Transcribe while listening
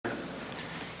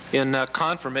In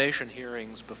confirmation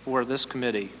hearings before this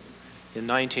committee in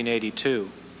 1982,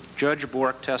 Judge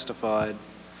Bork testified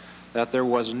that there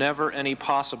was never any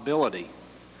possibility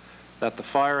that the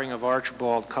firing of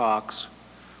Archibald Cox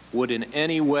would in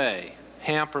any way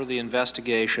hamper the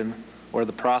investigation or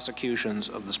the prosecutions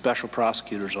of the Special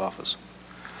Prosecutor's Office.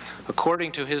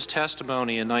 According to his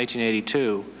testimony in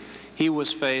 1982, he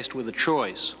was faced with a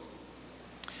choice.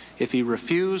 If he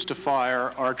refused to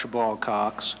fire Archibald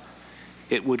Cox,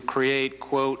 it would create,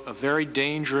 quote, a very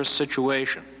dangerous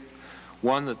situation,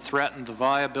 one that threatened the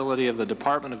viability of the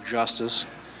Department of Justice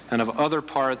and of other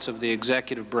parts of the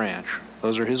executive branch.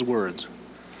 Those are his words.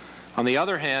 On the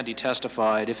other hand, he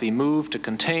testified, if he moved to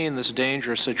contain this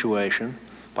dangerous situation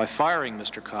by firing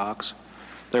Mr. Cox,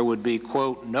 there would be,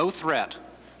 quote, no threat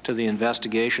to the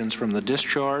investigations from the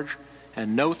discharge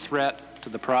and no threat to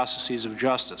the processes of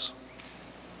justice.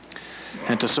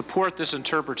 And to support this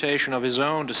interpretation of his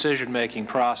own decision-making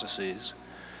processes,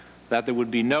 that there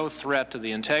would be no threat to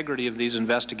the integrity of these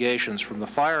investigations from the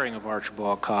firing of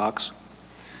Archibald Cox,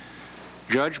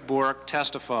 Judge Bork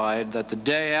testified that the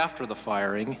day after the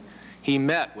firing, he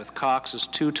met with Cox's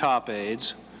two top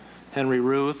aides, Henry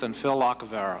Ruth and Phil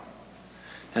Lacavera,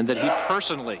 and that he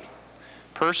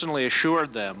personally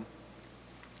assured them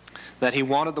that he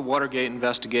wanted the Watergate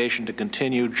investigation to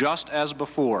continue just as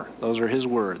before. Those are his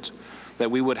words. That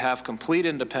we would have complete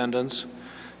independence,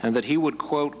 and that he would,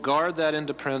 quote, guard that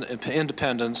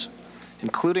independence,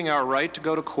 including our right to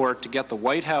go to court to get the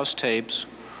White House tapes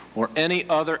or any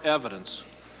other evidence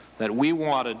that we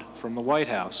wanted from the White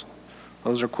House.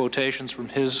 Those are quotations from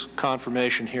his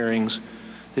confirmation hearings,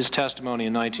 his testimony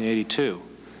in 1982.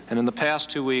 And in the past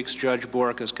 2 weeks, Judge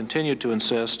Bork has continued to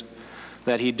insist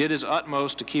that he did his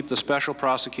utmost to keep the Special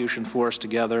Prosecution Force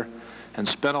together and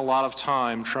spent a lot of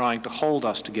time trying to hold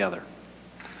us together.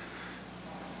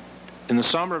 In the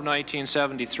summer of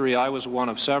 1973, I was one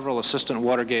of several Assistant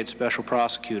Watergate Special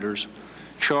Prosecutors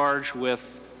charged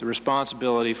with the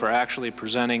responsibility for actually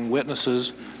presenting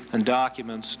witnesses and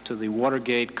documents to the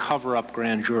Watergate cover-up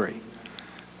grand jury.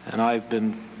 And I've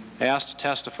been asked to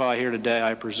testify here today,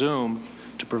 I presume,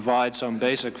 to provide some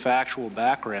basic factual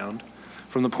background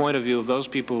from the point of view of those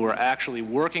people who are actually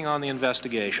working on the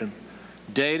investigation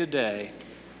day to day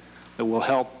that will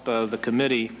help the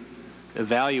committee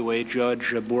evaluate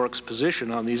Judge Bork's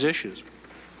position on these issues.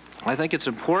 I think it's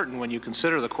important when you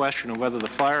consider the question of whether the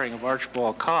firing of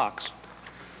Archibald Cox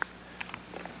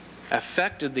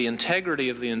affected the integrity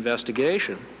of the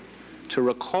investigation to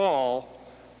recall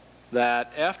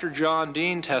that after John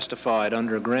Dean testified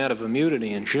under a grant of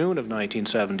immunity in June of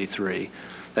 1973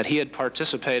 that he had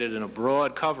participated in a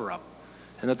broad cover-up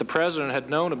and that the President had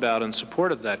known about and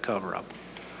supported that cover-up,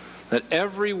 that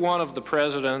every one of the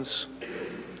President's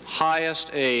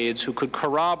highest aides who could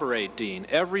corroborate Dean,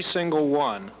 every single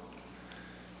one,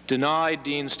 denied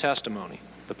Dean's testimony.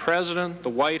 The President, the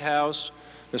White House,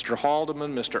 Mr.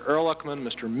 Haldeman, Mr. Ehrlichman,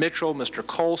 Mr. Mitchell, Mr.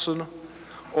 Colson,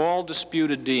 all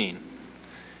disputed Dean.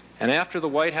 And after the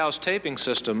White House taping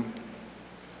system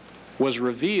was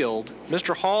revealed,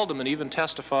 Mr. Haldeman even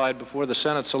testified before the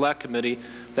Senate Select Committee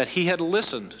that he had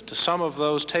listened to some of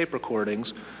those tape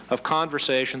recordings of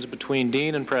conversations between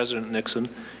Dean and President Nixon,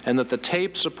 and that the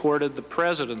tape supported the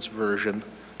President's version,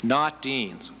 not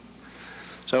Dean's.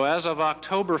 So as of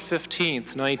October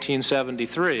 15th,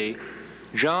 1973,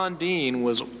 John Dean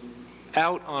was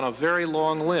out on a very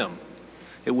long limb.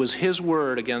 It was his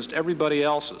word against everybody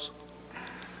else's.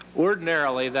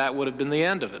 Ordinarily, that would have been the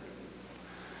end of it.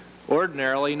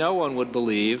 Ordinarily, no one would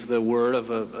believe the word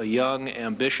of a young,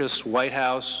 ambitious White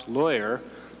House lawyer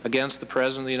against the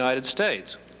President of the United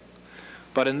States.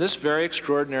 But in this very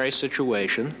extraordinary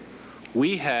situation,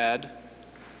 we had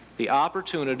the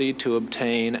opportunity to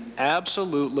obtain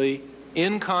absolutely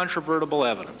incontrovertible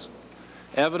evidence,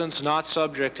 evidence not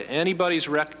subject to anybody's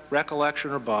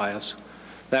recollection or bias,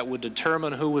 that would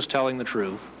determine who was telling the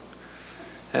truth.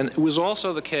 And it was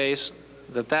also the case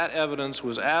that that evidence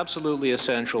was absolutely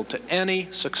essential to any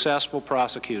successful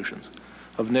prosecutions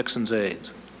of Nixon's aides.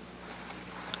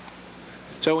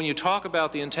 So when you talk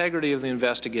about the integrity of the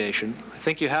investigation, I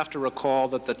think you have to recall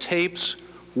that the tapes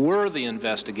were the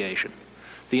investigation.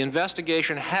 The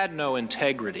investigation had no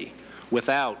integrity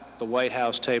without the White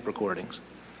House tape recordings.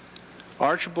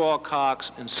 Archibald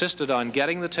Cox insisted on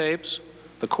getting the tapes.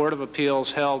 The Court of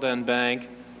Appeals held en banc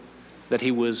that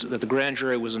the grand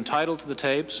jury was entitled to the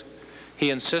tapes. He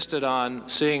insisted on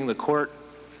seeing the court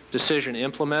decision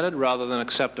implemented rather than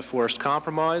accept a forced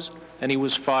compromise, and he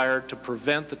was fired to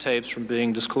prevent the tapes from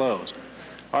being disclosed.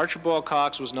 Archibald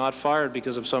Cox was not fired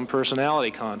because of some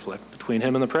personality conflict between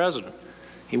him and the President.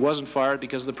 He wasn't fired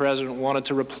because the president wanted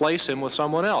to replace him with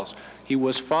someone else. He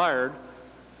was fired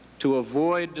to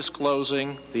avoid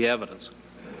disclosing the evidence.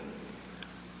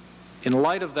 In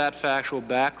light of that factual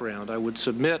background, I would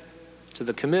submit to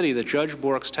the committee that Judge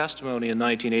Bork's testimony in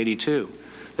 1982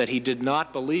 that he did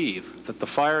not believe that the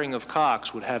firing of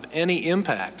Cox would have any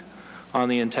impact on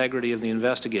the integrity of the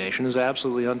investigation is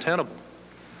absolutely untenable.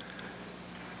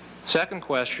 Second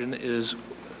question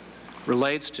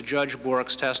relates to Judge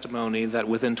Bork's testimony that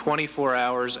within 24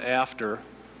 hours after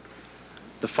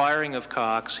the firing of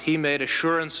Cox, he made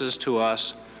assurances to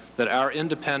us that our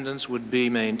independence would be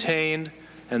maintained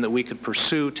and that we could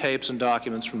pursue tapes and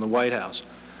documents from the White House.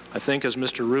 I think as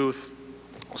Mr. Ruth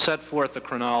set forth the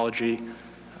chronology,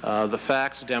 the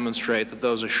facts demonstrate that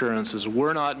those assurances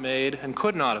were not made and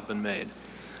could not have been made.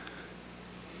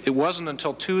 It wasn't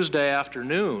until Tuesday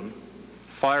afternoon,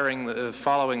 following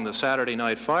the Saturday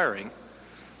night firing,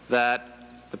 that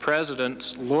the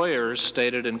president's lawyers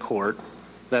stated in court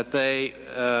that they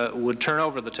would turn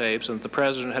over the tapes and that the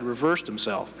president had reversed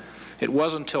himself. It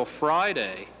wasn't until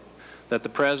Friday that the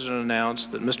president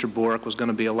announced that Mr. Bork was going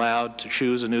to be allowed to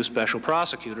choose a new special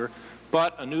prosecutor,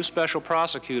 but a new special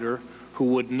prosecutor who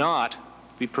would not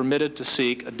be permitted to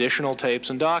seek additional tapes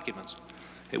and documents.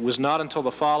 It was not until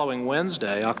the following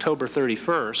Wednesday, October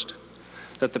 31st,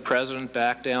 that the president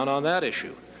backed down on that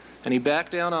issue. And he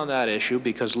backed down on that issue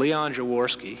because Leon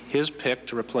Jaworski, his pick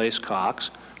to replace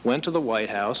Cox, went to the White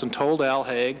House and told Al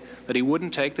Haig that he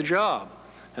wouldn't take the job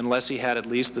unless he had at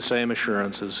least the same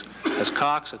assurances as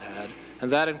Cox had had, and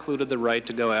that included the right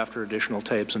to go after additional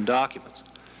tapes and documents.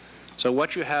 So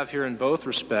what you have here in both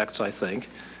respects, I think,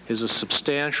 is a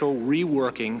substantial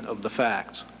reworking of the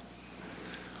facts.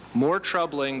 More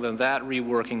troubling than that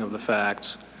reworking of the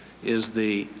facts is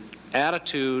the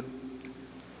attitude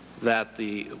that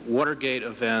the Watergate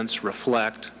events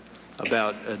reflect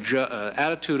about an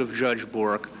attitude of Judge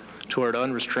Bork toward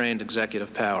unrestrained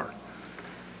executive power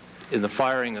in the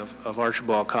firing of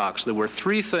Archibald Cox. There were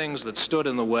three things that stood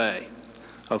in the way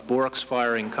of Bork's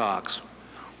firing Cox.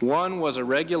 One was a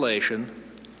regulation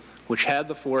which had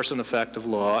the force and effect of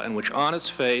law and which on its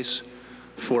face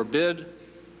forbid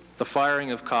the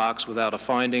firing of Cox without a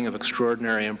finding of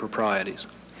extraordinary improprieties.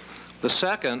 The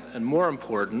second, and more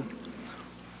important,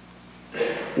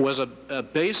 was a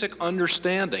basic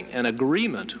understanding, an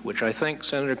agreement, which I think,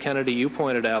 Senator Kennedy, you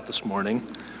pointed out this morning,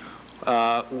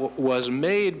 was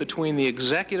made between the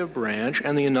executive branch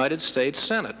and the United States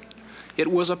Senate.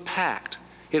 It was a pact.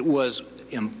 It was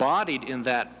embodied in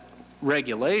that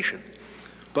regulation,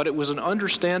 but it was an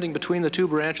understanding between the two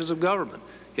branches of government.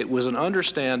 It was an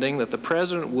understanding that the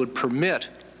president would permit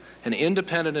an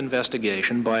independent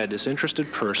investigation by a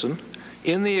disinterested person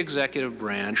in the executive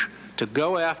branch to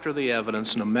go after the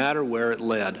evidence no matter where it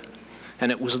led.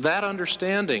 And it was that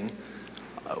understanding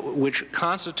which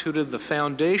constituted the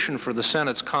foundation for the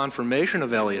Senate's confirmation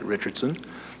of Elliot Richardson,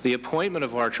 the appointment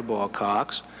of Archibald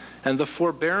Cox, and the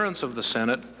forbearance of the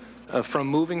Senate from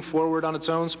moving forward on its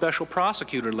own special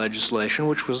prosecutor legislation,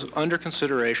 which was under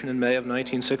consideration in May of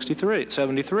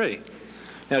 1973.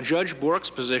 Now, Judge Bork's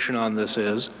position on this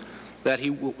is that he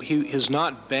is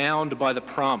not bound by the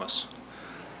promise.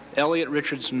 Elliot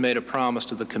Richardson made a promise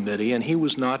to the committee, and he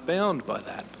was not bound by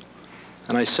that.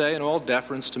 And I say in all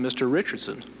deference to Mr.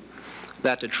 Richardson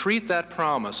that to treat that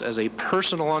promise as a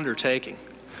personal undertaking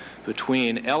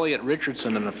between Elliot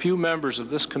Richardson and a few members of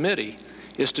this committee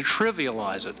is to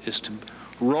trivialize it, is to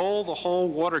roll the whole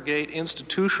Watergate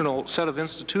set of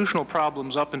institutional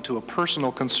problems up into a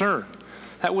personal concern.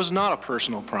 That was not a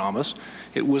personal promise.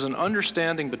 It was an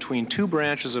understanding between two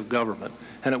branches of government,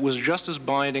 and it was just as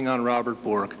binding on Robert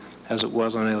Bork as it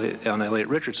was on Elliot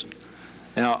Richardson.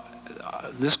 Now,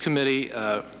 this committee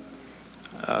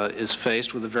is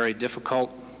faced with a very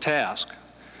difficult task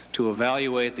to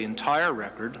evaluate the entire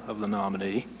record of the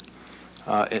nominee,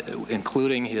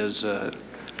 including his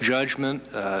judgment,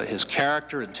 his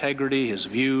character, integrity, his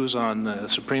views on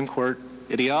Supreme Court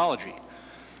ideology.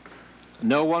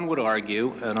 No one would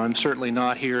argue, and I'm certainly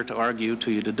not here to argue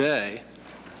to you today,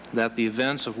 that the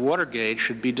events of Watergate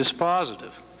should be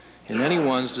dispositive in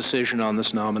anyone's decision on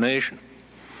this nomination.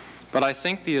 But I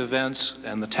think the events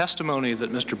and the testimony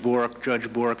that Mr. Bork,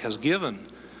 Judge Bork, has given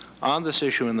on this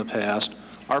issue in the past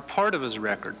are part of his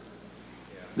record.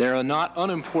 They're a not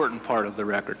unimportant part of the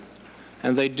record,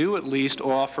 and they do at least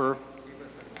offer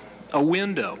a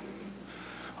window,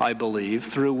 I believe,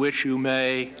 through which you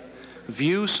may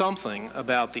view something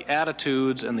about the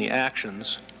attitudes and the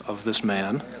actions of this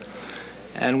man,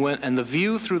 and the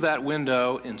view through that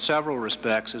window in several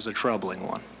respects is a troubling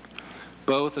one,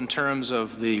 both in terms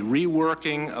of the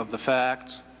reworking of the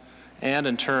facts and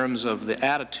in terms of the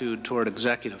attitude toward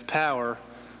executive power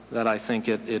that I think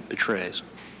it betrays.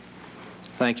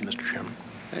 Thank you, Mr. Chairman.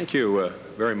 Thank you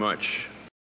very much.